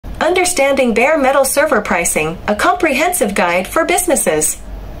Understanding Bare Metal Server Pricing, a comprehensive guide for businesses.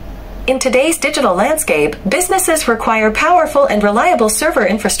 In today's digital landscape, businesses require powerful and reliable server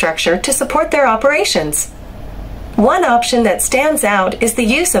infrastructure to support their operations. One option that stands out is the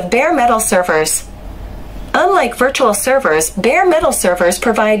use of bare metal servers. Unlike virtual servers, bare metal servers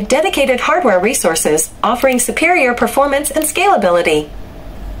provide dedicated hardware resources, offering superior performance and scalability.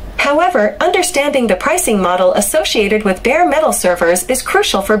 However, understanding the pricing model associated with bare metal servers is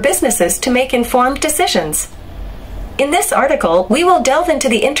crucial for businesses to make informed decisions. In this article, we will delve into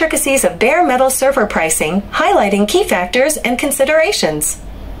the intricacies of bare metal server pricing, highlighting key factors and considerations.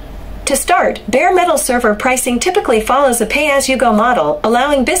 To start, bare metal server pricing typically follows a pay-as-you-go model,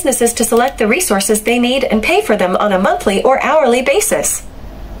 allowing businesses to select the resources they need and pay for them on a monthly or hourly basis.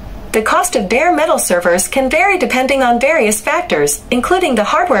 The cost of bare metal servers can vary depending on various factors, including the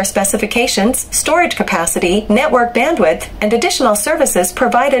hardware specifications, storage capacity, network bandwidth, and additional services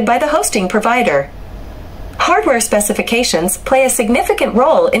provided by the hosting provider. Hardware specifications play a significant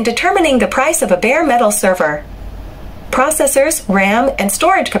role in determining the price of a bare metal server. Processors, RAM, and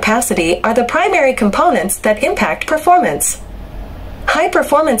storage capacity are the primary components that impact performance.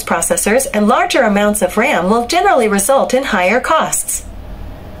 High-performance processors and larger amounts of RAM will generally result in higher costs.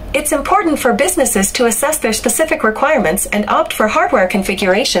 It's important for businesses to assess their specific requirements and opt for hardware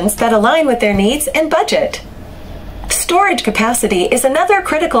configurations that align with their needs and budget. Storage capacity is another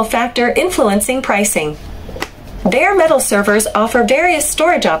critical factor influencing pricing. Bare metal servers offer various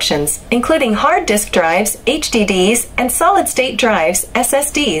storage options, including hard disk drives, HDDs, and solid-state drives,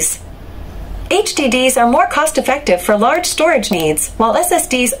 SSDs. HDDs are more cost-effective for large storage needs, while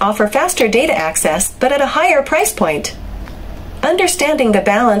SSDs offer faster data access, but at a higher price point. Understanding the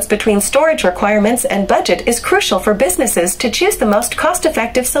balance between storage requirements and budget is crucial for businesses to choose the most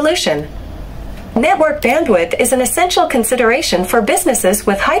cost-effective solution. Network bandwidth is an essential consideration for businesses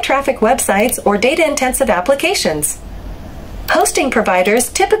with high-traffic websites or data-intensive applications. Hosting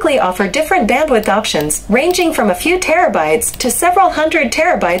providers typically offer different bandwidth options, ranging from a few terabytes to several hundred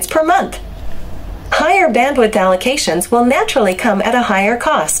terabytes per month. Higher bandwidth allocations will naturally come at a higher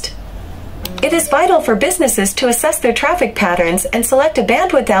cost. It is vital for businesses to assess their traffic patterns and select a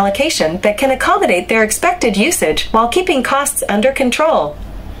bandwidth allocation that can accommodate their expected usage while keeping costs under control.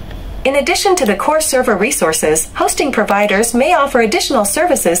 In addition to the core server resources, hosting providers may offer additional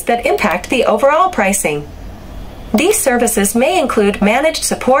services that impact the overall pricing. These services may include managed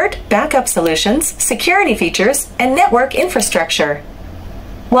support, backup solutions, security features, and network infrastructure.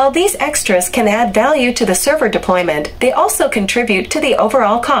 While these extras can add value to the server deployment, they also contribute to the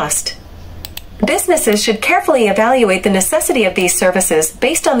overall cost. Businesses should carefully evaluate the necessity of these services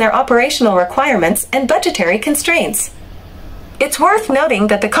based on their operational requirements and budgetary constraints. It's worth noting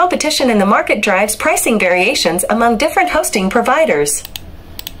that the competition in the market drives pricing variations among different hosting providers.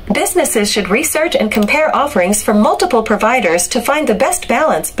 Businesses should research and compare offerings from multiple providers to find the best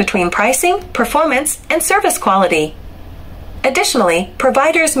balance between pricing, performance, and service quality. Additionally,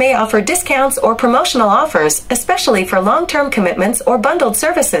 providers may offer discounts or promotional offers, especially for long-term commitments or bundled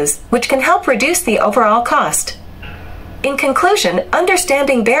services, which can help reduce the overall cost. In conclusion,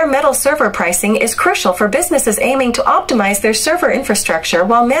 understanding bare metal server pricing is crucial for businesses aiming to optimize their server infrastructure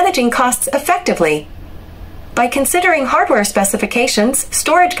while managing costs effectively. By considering hardware specifications,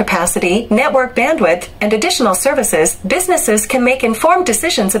 storage capacity, network bandwidth, and additional services, businesses can make informed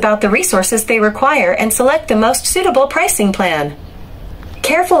decisions about the resources they require and select the most suitable pricing plan.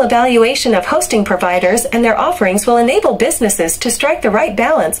 Careful evaluation of hosting providers and their offerings will enable businesses to strike the right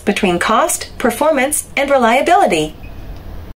balance between cost, performance, and reliability.